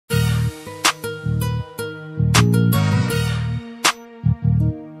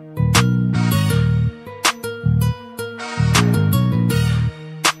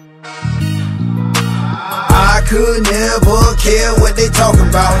they talking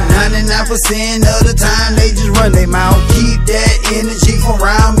about. 99% of the time they just run their mouth. Keep that energy from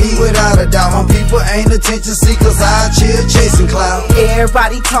around me without a doubt. My people ain't attention seekers, I chill chasing clout.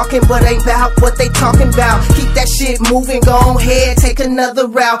 Everybody talking but ain't about what they talking about. Keep that shit moving, go ahead, take another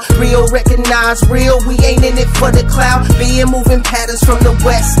route. Real recognize real, we ain't in it for the clout. Being moving patterns from the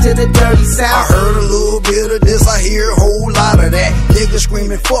west to the dirty south. I heard a little bit of this, I hear a whole lot of that. Niggas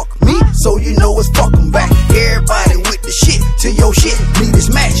screaming fuck me, so you know it's fuck 'em back. Everybody with the shit, till your shit need this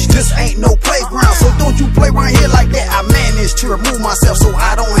match. This ain't no playground, so don't you play around here like that. I managed to remove myself so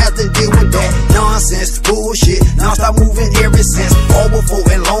I don't have to deal with that nonsense, bullshit. Now stop moving ever since, all before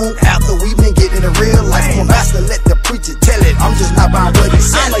and long after we've been getting in real life. I'm about to let the preacher tell it, I'm just not buying what he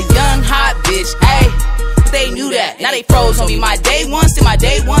said. I'm a young hot bitch, ayy. They knew that, now they froze on me. My day one, still my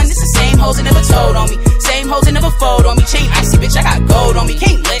day one. This the same hoes that never told on me, same hoes that never fold on me. Chain icy, bitch, I got gold on me.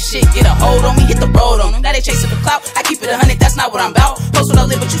 Can't let shit get a hold on me, hit the road on them. Now they chasing the clout, I keep it 100, that's not what I'm about. Post what I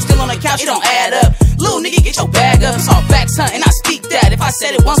live, but you still on the couch, it don't add up. Little nigga, get your bag up, it's all facts, huh, and I speak that. If I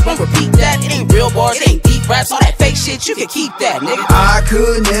said it once, won't repeat that. It ain't real bars, it ain't deep raps, all that fake shit, you can keep that, nigga. I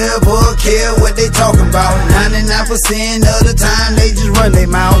could never care what they talking about. 99% of the time they just run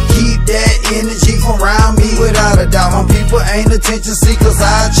their mouth. Keep that energy from around me without a doubt. My people ain't attention seekers,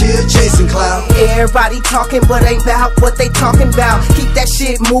 I chill chasing clout. Everybody talking but ain't about what they talking about. Keep that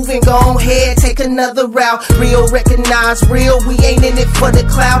shit moving, go ahead, take another route. Real recognize real, we ain't in it for the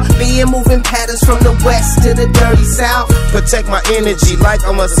clout. Being moving patterns from the west to the dirty south. Protect my energy like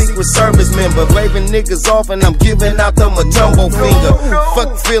I'm a Secret Service member. Waving niggas off and I'm giving out them a jumbo finger.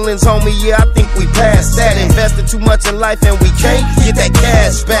 Fuck feelings, homie, yeah, I think we passed that. Invested too much in life and we can't get that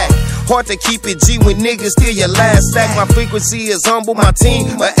cash back. Hard to keep it G when niggas steal your last stack. My frequency is humble, my team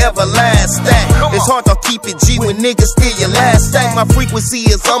a everlast stack. It's hard to keep it G when niggas steal your last stack. My frequency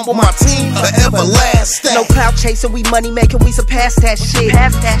is humble, my team a everlast stack. No clout chasing, we money making, we surpass that shit.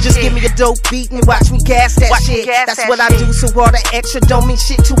 Just give me a dope beat and watch me gas that shit. That's what I do, so all the extra don't mean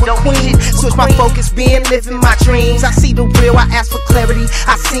shit to a queen. Switch my focus, being living my dreams. I see the real, I ask for clarity,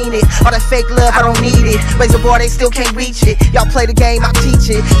 I seen it. All that fake love, I don't need it. Raise the bar, they still can't reach it. Y'all play the game, I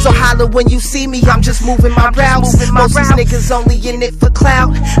teach it. So holla when you see me, I'm just moving my routes. Most these niggas only in it for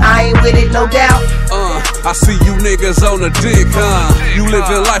clout, I ain't with it, no doubt. I see you niggas on the dick, huh? You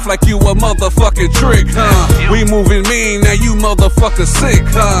living life like you a motherfucking trick, huh? We moving mean, now you motherfuckers sick,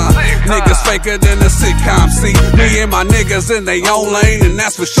 huh? Niggas faker than a sitcom, see? Me and my niggas in they own lane, and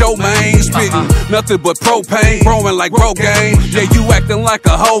that's for sure, man. Spitting nothing but propane, growing like Rogaine. Yeah, you acting like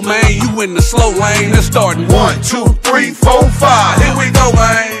a hoe, man. You in the slow lane. It's starting 1, 2, 3, 4, 5. Here we go,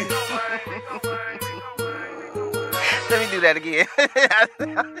 man. Let me do that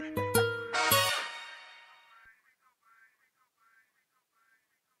again.